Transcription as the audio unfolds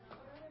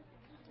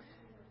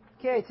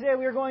Okay, today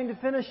we are going to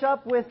finish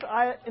up with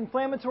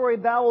inflammatory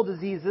bowel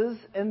diseases,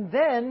 and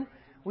then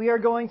we are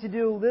going to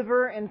do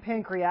liver and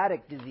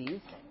pancreatic disease,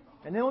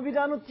 and then we'll be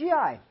done with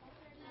GI.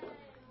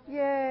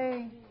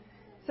 Yay!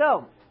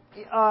 So,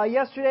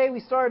 yesterday we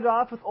started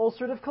off with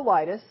ulcerative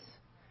colitis.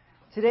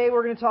 Today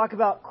we're going to talk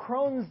about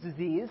Crohn's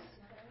disease,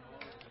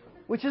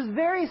 which is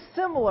very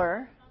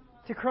similar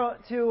to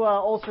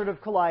ulcerative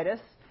colitis,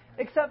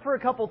 except for a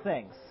couple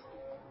things.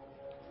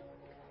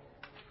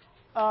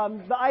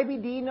 The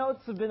IBD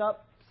notes have been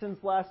up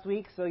since last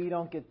week, so you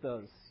don't get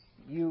those.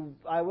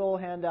 I will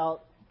hand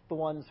out the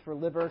ones for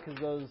liver because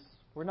those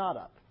were not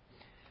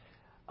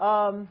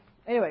up.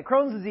 Anyway,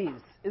 Crohn's disease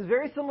is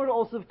very similar to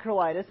ulcerative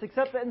colitis,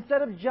 except that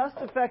instead of just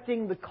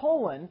affecting the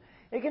colon,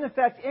 it can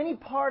affect any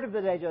part of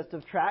the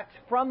digestive tract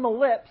from the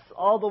lips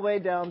all the way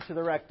down to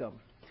the rectum.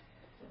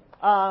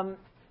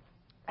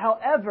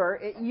 However,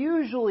 it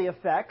usually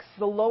affects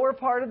the lower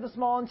part of the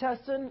small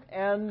intestine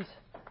and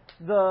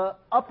the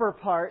upper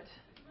part,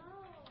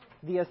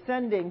 the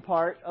ascending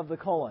part of the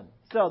colon.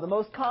 So the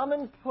most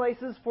common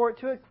places for it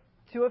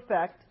to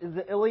affect is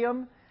the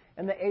ileum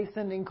and the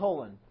ascending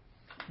colon.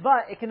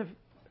 But it can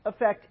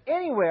affect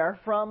anywhere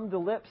from the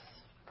lips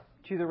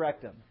to the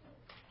rectum.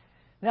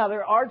 Now,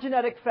 there are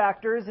genetic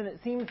factors, and it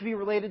seems to be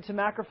related to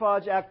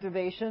macrophage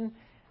activation.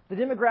 The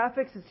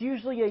demographics, it's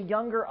usually a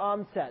younger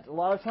onset. A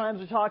lot of times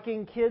we're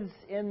talking kids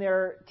in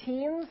their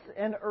teens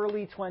and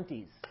early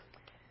 20s.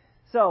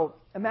 So,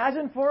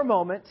 imagine for a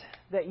moment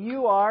that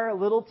you are a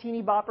little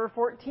teeny bopper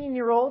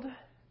 14-year-old,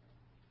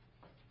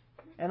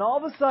 and all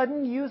of a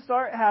sudden you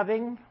start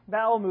having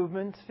bowel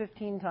movements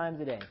 15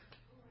 times a day.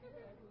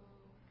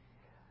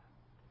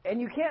 And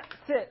you can't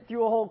sit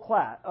through a whole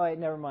class. Oh, wait,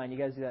 never mind. You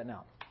guys do that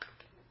now.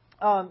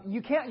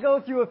 You can't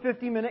go through a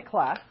 50-minute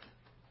class.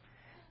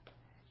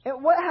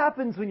 And what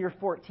happens when you're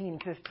 14,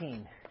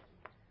 15?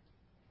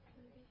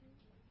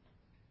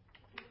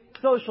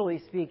 Socially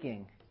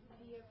speaking.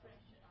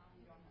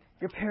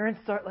 Your parents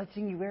start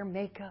letting you wear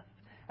makeup.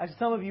 Actually,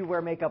 some of you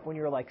wear makeup when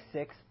you're like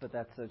 6, but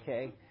that's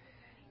okay.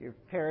 Your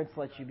parents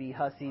let you be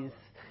hussies.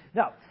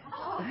 No.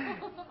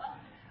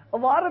 A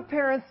lot of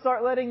parents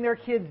start letting their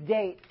kids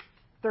date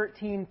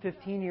 13,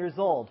 15 years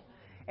old.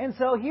 And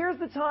so here's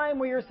the time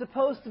where you're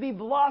supposed to be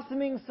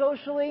blossoming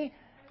socially.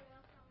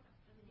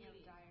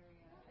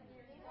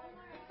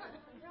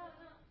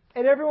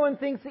 And everyone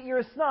thinks that you're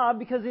a snob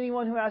because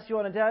anyone who asks you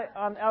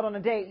out on a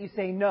date, you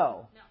say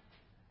no.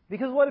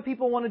 Because what do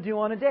people want to do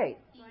on a date?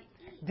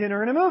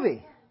 Dinner and a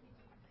movie.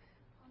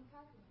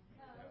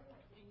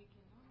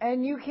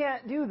 And you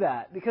can't do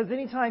that because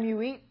anytime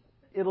you eat,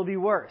 it'll be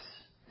worse.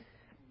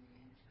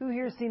 Who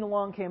here's seen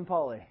Along Came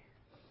Polly?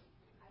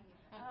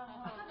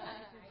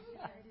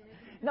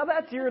 Now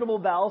that's irritable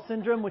bowel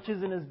syndrome, which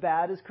isn't as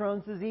bad as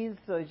Crohn's disease,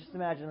 so just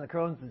imagine the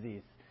Crohn's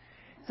disease.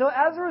 So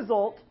as a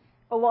result,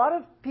 a lot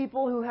of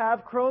people who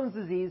have Crohn's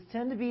disease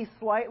tend to be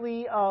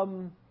slightly,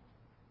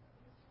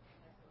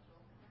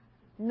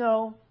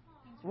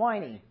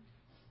 whiny.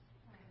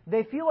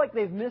 They feel like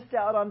they've missed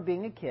out on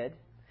being a kid.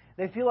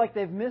 They feel like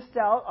they've missed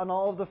out on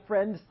all of the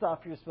friend stuff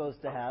you're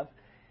supposed to have.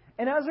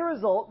 And as a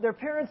result, their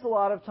parents a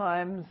lot of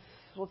times,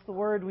 what's the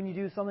word when you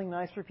do something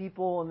nice for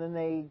people and then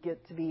they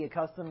get to be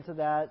accustomed to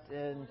that?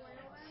 And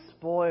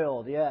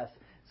spoiled, yes.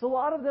 So a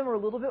lot of them are a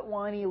little bit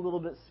whiny, a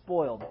little bit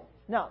spoiled.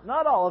 Now,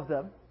 not all of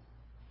them,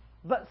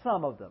 but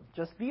some of them.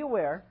 Just be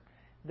aware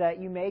that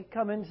you may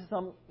come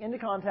into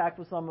contact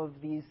with some of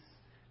these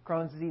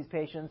Crohn's disease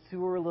patients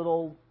who are a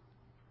little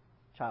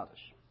childish.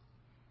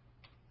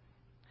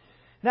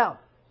 Now,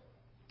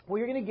 what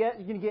you're going to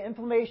get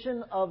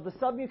inflammation of the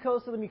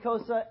submucosa, the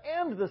mucosa,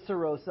 and the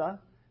serosa.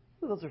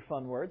 Ooh, those are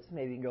fun words.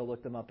 Maybe you can go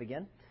look them up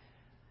again.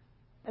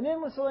 And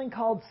then with something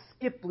called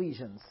skip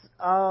lesions.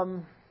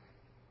 Don't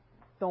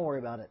worry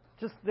about it.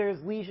 Just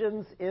there's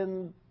lesions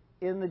in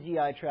the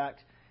GI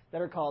tract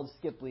that are called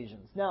skip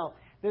lesions. Now,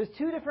 there's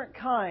two different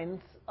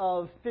kinds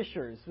of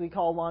fissures we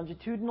call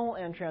longitudinal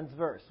and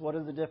transverse. What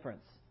is the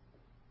difference?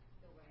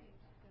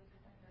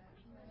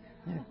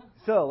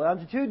 So,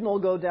 longitudinal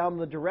go down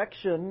the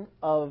direction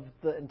of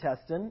the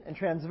intestine, and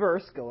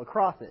transverse go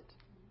across it.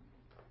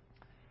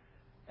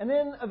 And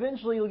then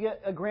eventually you'll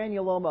get a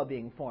granuloma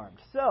being formed.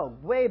 So,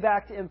 way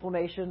back to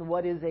inflammation,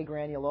 what is a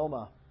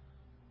granuloma?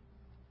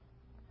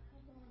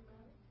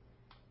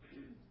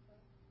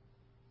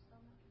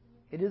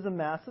 It is a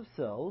mass of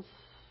cells.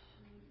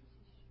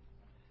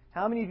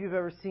 How many of you have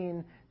ever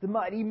seen the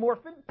Mighty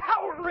Morphin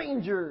Power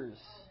Rangers?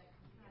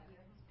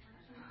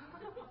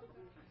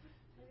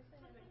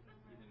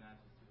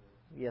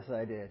 Yes,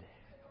 I did.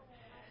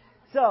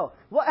 So,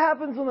 what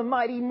happens when the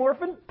Mighty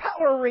Morphin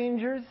Power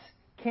Rangers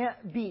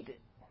can't beat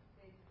it?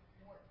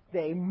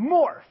 They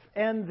morph,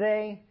 and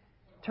they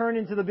turn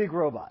into the big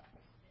robot.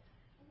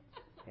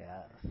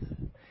 Yes.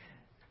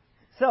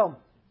 So,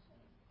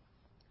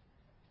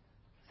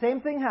 same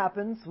thing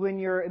happens when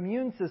your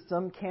immune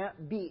system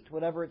can't beat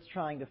whatever it's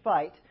trying to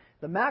fight.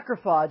 The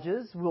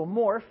macrophages will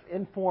morph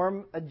and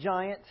form a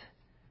giant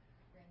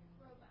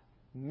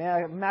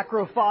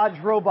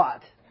macrophage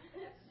robot.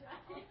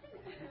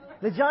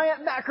 The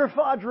giant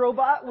macrophage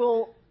robot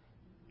will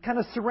kind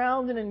of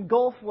surround and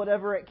engulf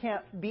whatever it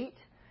can't beat.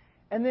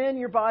 And then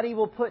your body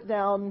will put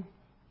down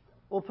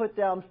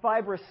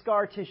fibrous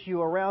scar tissue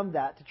around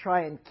that to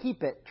try and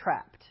keep it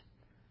trapped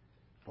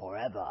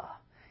forever.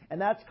 And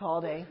that's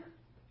called a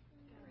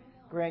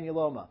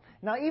granuloma.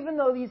 Now, even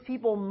though these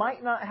people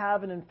might not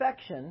have an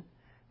infection,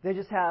 they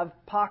just have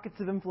pockets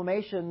of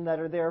inflammation that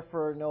are there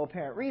for no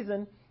apparent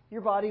reason,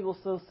 your body will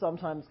still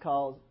sometimes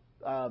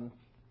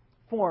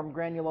form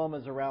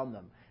granulomas around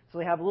them. So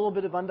they have a little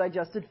bit of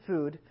undigested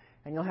food,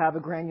 and you'll have a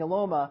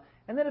granuloma,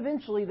 and then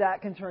eventually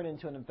that can turn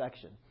into an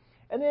infection.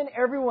 And then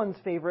everyone's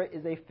favorite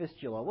is a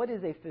fistula. What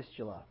is a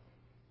fistula?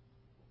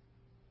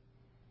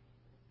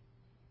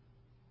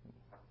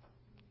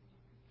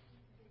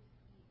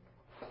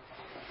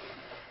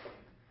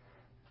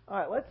 All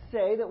right, let's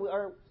say that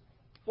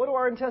what do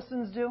our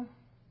intestines do?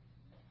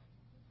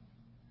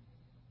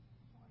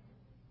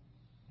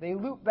 They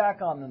loop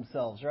back on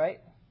themselves, right?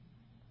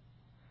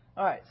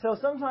 All right, so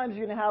sometimes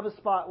you're going to have a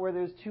spot where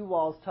there's two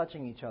walls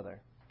touching each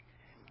other.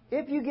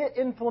 If you get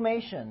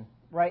inflammation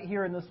right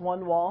here in this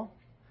one wall,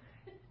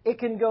 it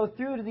can go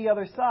through to the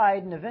other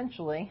side, and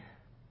eventually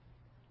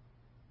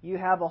you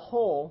have a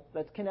hole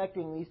that's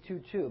connecting these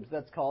two tubes.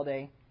 That's called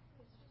a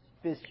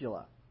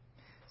fistula.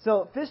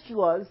 So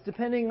fistulas,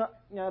 depending,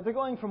 if they're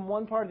going from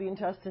one part of the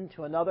intestine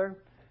to another,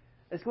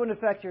 it's going to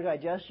affect your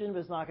digestion, but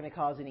it's not going to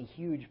cause any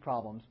huge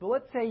problems. But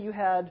let's say you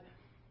had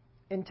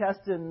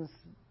intestines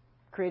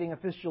creating a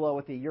fistula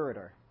with the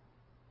ureter.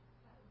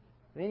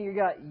 Then you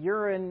got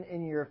urine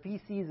in your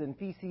feces and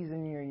feces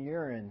in your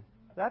urine.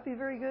 Would that be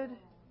very good?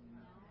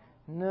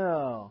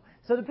 No.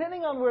 So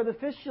depending on where the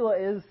fistula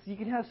is, you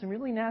can have some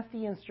really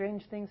nasty and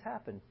strange things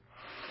happen.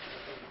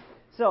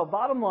 So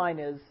bottom line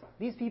is,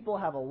 these people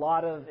have a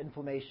lot of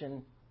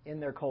inflammation in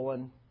their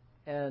colon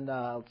and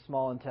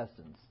small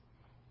intestines.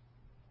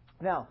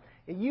 Now,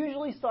 it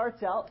usually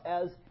starts out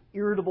as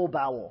irritable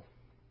bowel.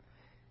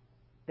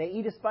 They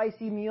eat a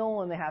spicy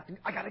meal and they have to,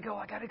 I gotta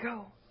go.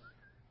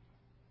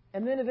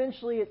 And then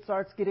eventually it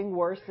starts getting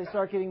worse. They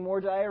start getting more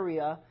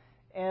diarrhea,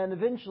 and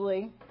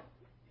eventually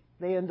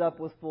they end up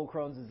with full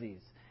Crohn's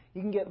disease.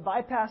 You can get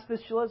bypass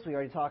fistulas. We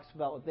already talked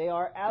about what they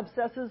are.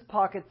 Abscesses,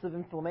 pockets of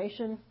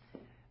inflammation.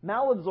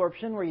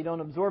 Malabsorption, where you don't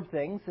absorb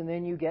things, and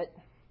then you do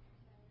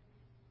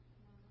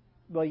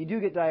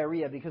get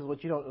diarrhea because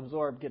what you don't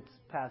absorb gets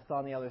passed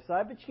on the other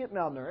side, but you get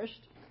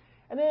malnourished.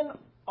 And then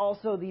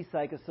also these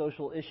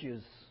psychosocial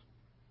issues.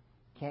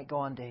 Can't go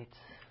on dates.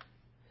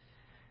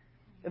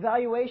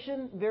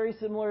 Evaluation, very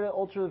similar to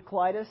ulcerative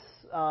colitis.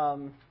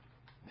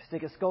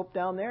 Stick a scope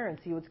down there and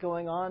see what's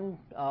going on,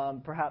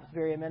 perhaps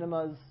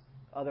variaminimas,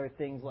 other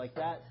things like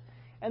that.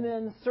 And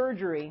then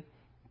surgery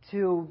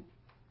to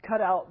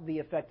cut out the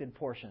affected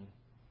portion.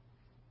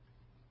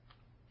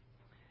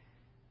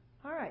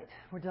 All right,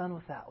 we're done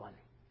with that one.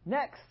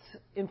 Next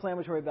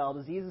inflammatory bowel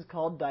disease is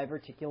called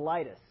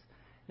diverticulitis.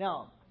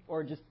 Now,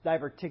 or just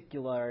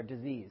diverticular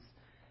disease.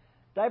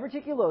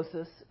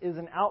 Diverticulosis is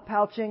an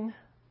outpouching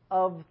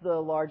of the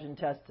large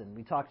intestine.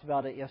 We talked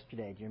about it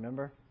yesterday. Do you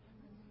remember?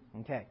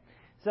 Okay.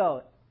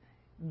 So,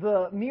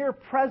 the mere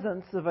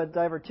presence of a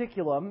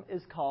diverticulum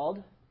is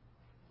called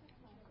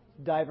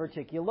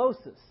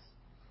diverticulosis.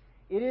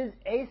 It is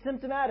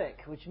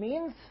asymptomatic, which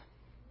means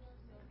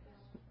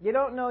you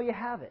don't know you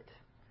have it.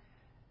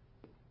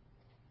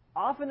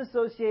 Often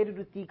associated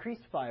with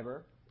decreased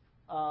fiber,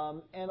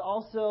 and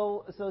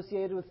also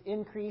associated with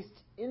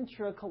increased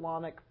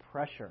intracolonic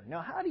pressure.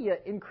 Now, how do you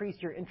increase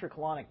your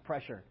intracolonic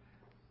pressure?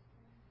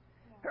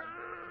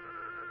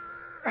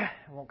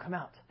 It won't come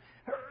out.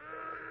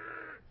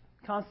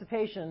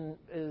 Constipation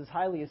is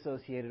highly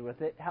associated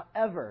with it.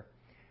 However,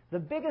 the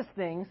biggest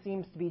thing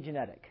seems to be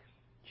genetic,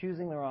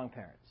 choosing the wrong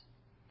parents.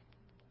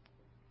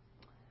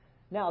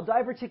 Now,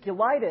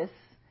 diverticulitis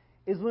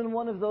is when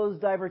one of those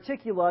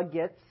diverticula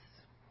gets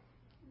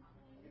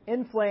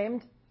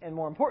inflamed and,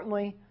 more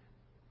importantly,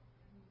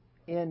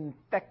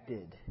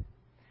 infected.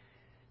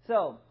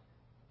 So,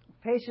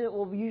 patient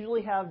will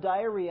usually have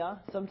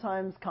diarrhea,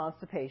 sometimes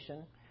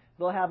constipation.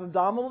 They'll have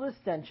abdominal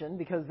distension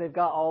because they've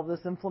got all of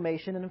this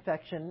inflammation and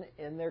infection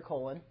in their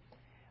colon.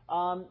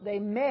 They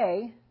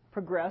may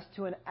progress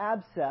to an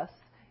abscess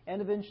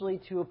and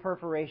eventually to a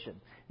perforation.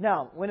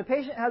 Now, when a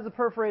patient has a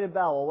perforated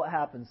bowel, what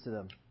happens to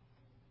them?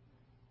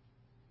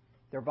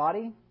 Their body?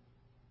 Okay.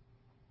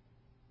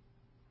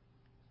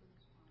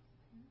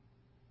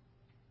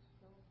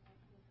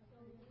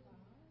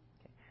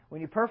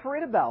 When you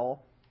perforate a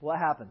bowel, what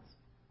happens?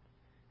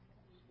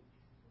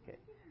 Okay.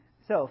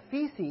 So,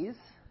 feces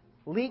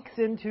leaks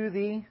into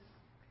the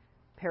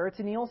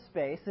peritoneal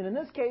space, and in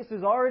this case,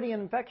 there's already an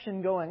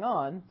infection going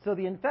on, so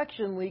the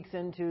infection leaks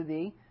into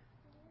the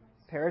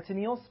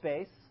peritoneal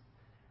space.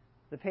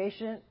 The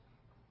patient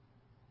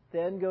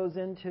then goes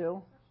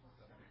into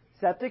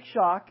septic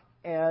shock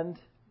and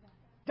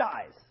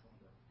dies.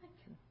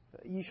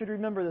 You should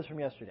remember this from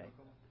yesterday.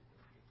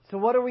 So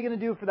what are we going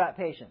to do for that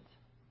patient?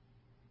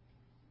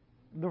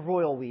 The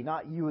royal we,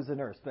 not you as a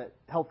nurse, but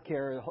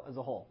healthcare as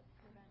a whole.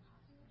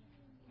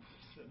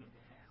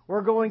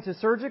 We're going to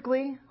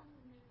surgically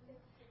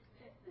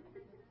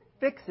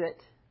fix it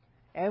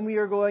And we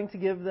are going to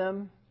give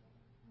them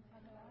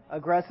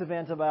aggressive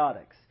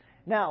antibiotics.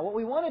 Now, what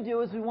we want to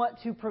do is we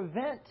want to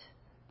prevent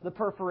the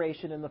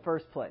perforation in the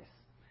first place.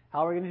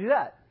 How are we going to do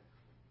that?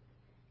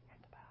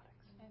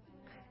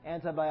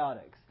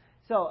 Antibiotics.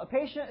 So a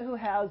patient who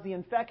has the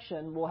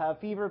infection will have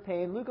fever,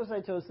 pain,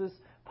 leukocytosis,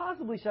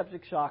 possibly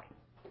septic shock,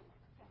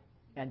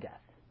 and death.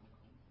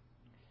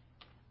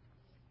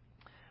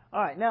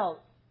 All right, now,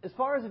 as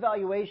far as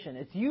evaluation,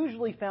 it's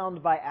usually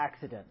found by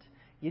accident.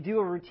 You do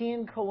a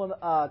routine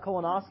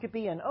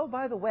colonoscopy, and oh,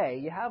 by the way,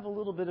 you have a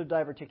little bit of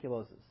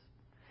diverticulosis.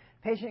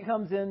 Patient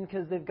comes in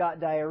because they've got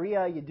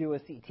diarrhea. You do a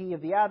CT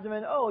of the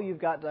abdomen. Oh, you've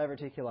got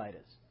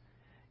diverticulitis.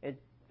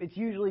 It's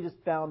usually just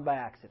found by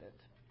accident.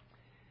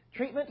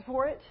 Treatment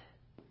for it,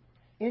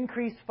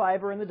 increase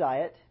fiber in the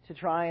diet to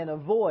try and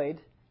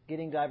avoid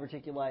getting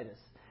diverticulitis.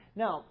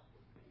 Now,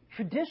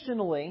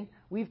 traditionally,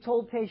 we've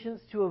told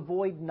patients to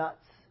avoid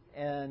nuts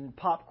and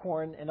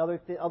popcorn and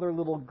other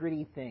little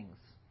gritty things,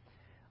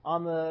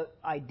 on the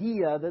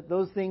idea that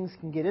those things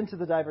can get into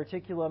the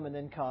diverticulum and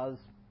then cause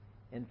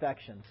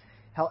infection.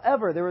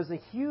 However, there was a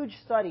huge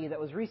study that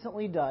was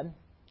recently done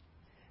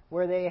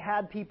where they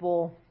had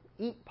people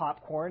eat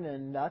popcorn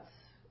and nuts,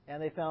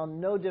 and they found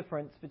no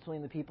difference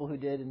between the people who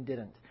did and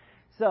didn't.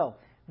 So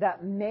that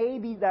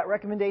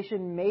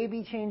recommendation may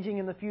be changing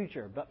in the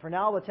future, but for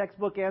now, the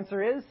textbook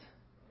answer is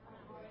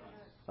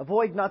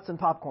avoid nuts and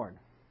popcorn.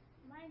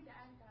 My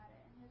dad got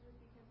it, and his was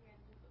because he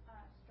had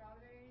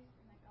strawberries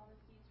and like all the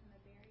seeds from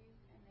the berries,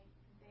 and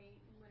they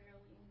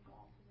literally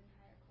engulfed his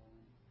entire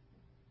colon.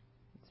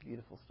 It's a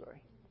beautiful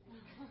story.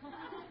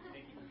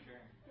 Thank you for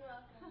sharing. You're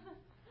welcome.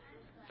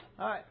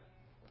 All right.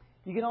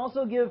 You can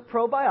also give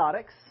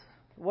probiotics.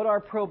 What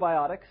are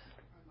probiotics?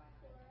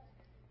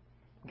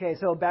 Okay,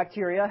 so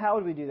bacteria, how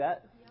would we do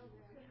that?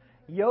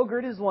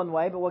 Yogurt is one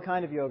way, but what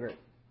kind of yogurt?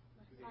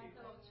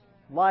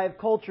 Live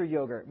culture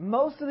yogurt.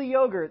 Most of the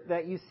yogurt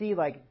that you see,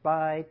 like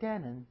by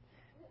Dannon.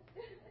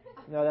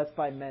 No, that's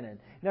by Menon.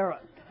 Never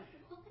mind.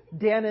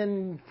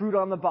 Dannon, fruit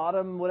on the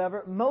bottom,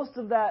 whatever. Most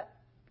of that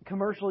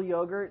commercial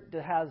yogurt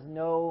has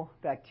no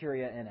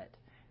bacteria in it.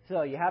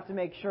 So you have to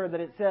make sure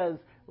that it says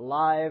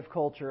live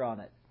culture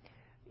on it.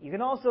 You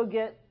can also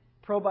get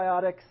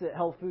probiotics at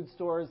health food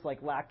stores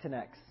like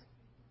Lactinex.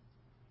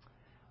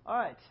 All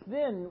right,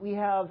 then we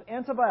have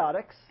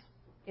antibiotics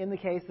in the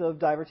case of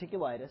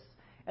diverticulitis.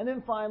 And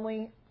then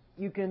finally,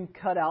 you can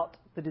cut out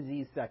the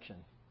disease section.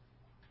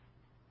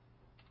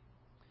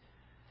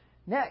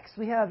 Next,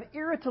 we have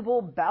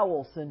irritable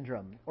bowel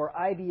syndrome, or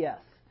IBS.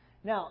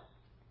 Now,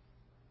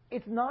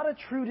 it's not a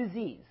true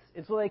disease.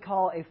 It's what they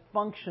call a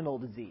functional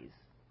disease.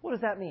 What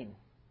does that mean?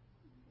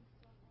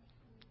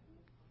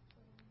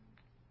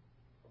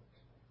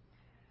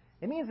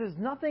 It means there's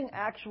nothing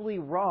actually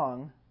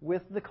wrong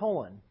with the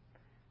colon.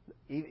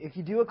 If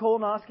you do a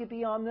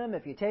colonoscopy on them,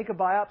 if you take a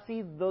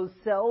biopsy, those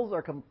cells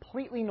are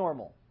completely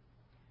normal.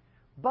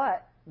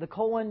 But the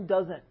colon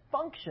doesn't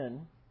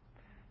function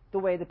the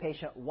way the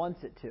patient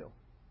wants it to.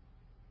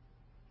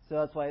 So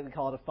that's why we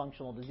call it a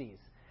functional disease.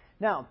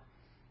 Now,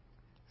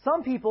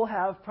 some people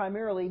have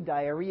primarily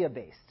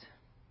diarrhea-based.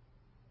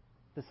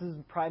 This is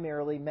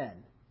primarily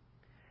men.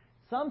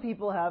 Some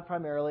people have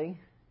primarily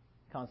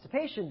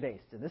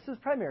constipation-based, and this is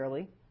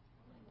primarily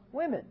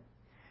women.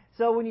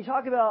 So when you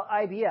talk about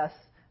IBS,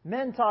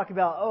 men talk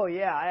about, oh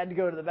yeah, I had to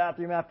go to the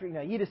bathroom after, you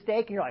eat a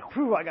steak, and you're like,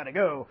 whew, I gotta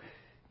go.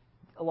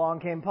 Along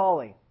came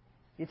Polly.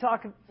 You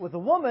talk with a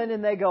woman,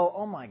 and they go,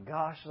 oh my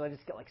gosh, I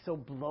just get so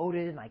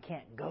bloated, and I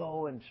can't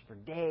go, and for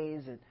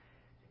days, and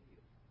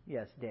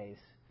yes, days,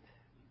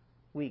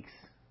 weeks.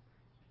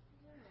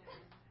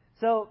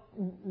 So,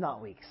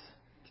 not weeks.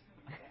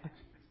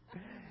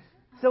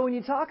 So when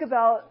you talk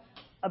about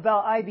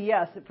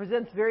IBS, it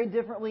presents very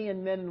differently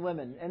in men and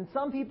women. And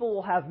some people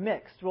will have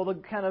mixed. Well,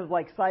 they'll kind of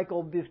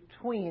cycle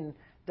between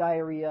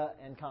diarrhea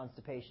and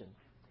constipation.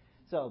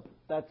 So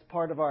that's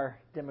part of our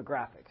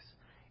demographics.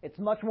 It's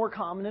much more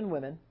common in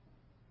women,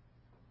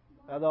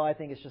 although I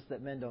think it's just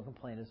that men don't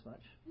complain as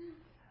much.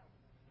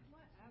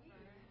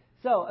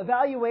 So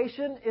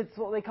evaluation, it's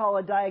what they call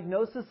a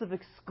diagnosis of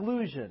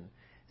exclusion.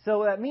 So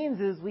what that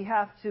means is we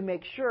have to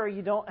make sure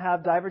you don't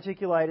have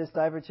diverticulitis,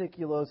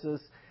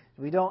 diverticulosis,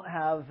 we don't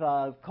have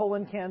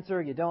colon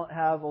cancer, you don't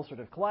have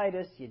ulcerative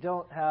colitis, you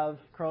don't have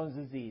Crohn's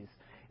disease.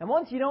 And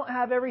once you don't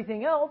have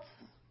everything else,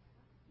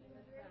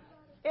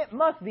 it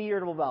must be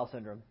irritable bowel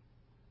syndrome.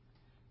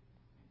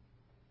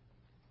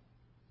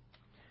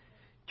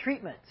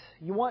 Treatment.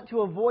 You want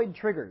to avoid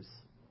triggers.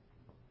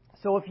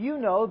 So if you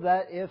know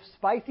that if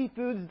spicy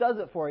foods does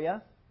it for you,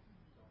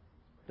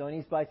 don't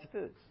eat spicy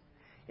foods.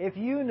 If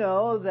you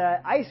know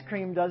that ice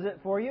cream does it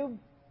for you,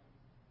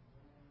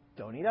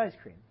 don't eat ice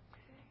cream.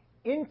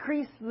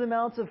 Increase the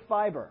amounts of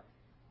fiber.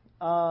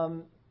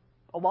 A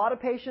lot of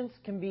patients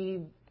can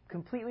be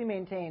completely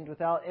maintained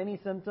without any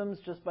symptoms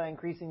just by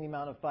increasing the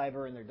amount of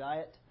fiber in their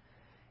diet.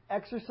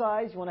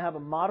 Exercise, you want to have a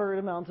moderate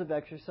amount of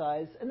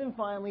exercise. And then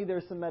finally,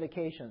 there's some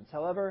medications.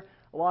 However,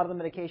 a lot of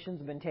the medications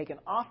have been taken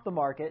off the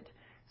market,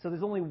 so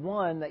there's only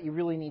one that you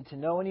really need to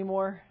know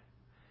anymore,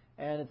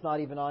 and it's not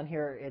even on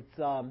here. It's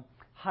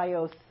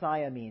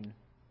hyoscyamine,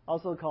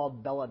 also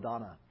called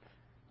belladonna.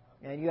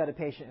 And you had a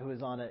patient who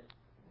was on it.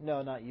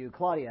 No, not you.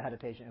 Claudia had a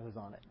patient who was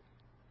on it.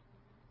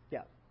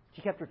 Yeah.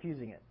 She kept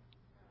refusing it.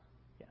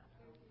 Yeah.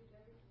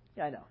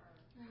 Yeah, I know.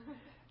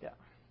 Yeah.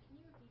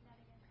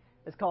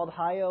 It's called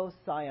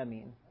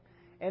hyoscyamine.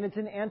 And it's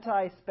an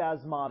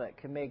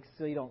antispasmodic. It makes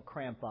so you don't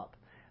cramp up.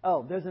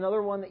 Oh, there's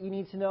another one that you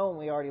need to know, and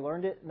we already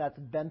learned it, and that's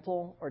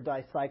bentyl or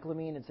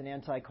dicyclamine. It's an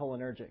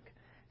anticholinergic.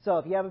 So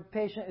if you have a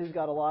patient who's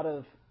got a lot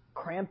of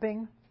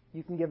cramping,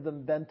 you can give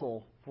them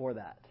bentyl for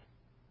that.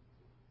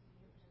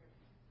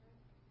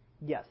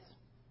 Yes.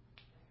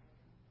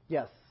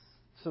 Yes.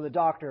 So the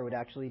doctor would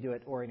actually do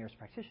it, or a nurse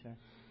practitioner,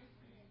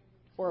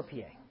 or a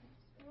PA.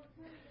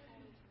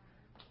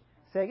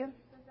 Say again?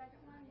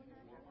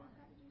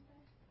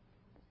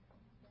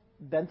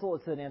 Bentyl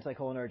is an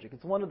anticholinergic.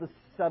 It's one of the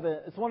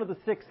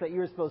 6 that you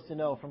were supposed to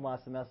know from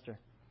last semester.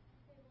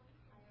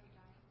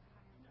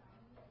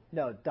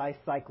 No,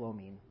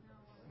 dicyclamine.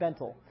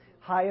 Bentyl.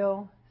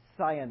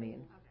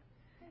 Hyoscyamine.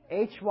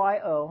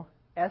 HYOSCYAMINE.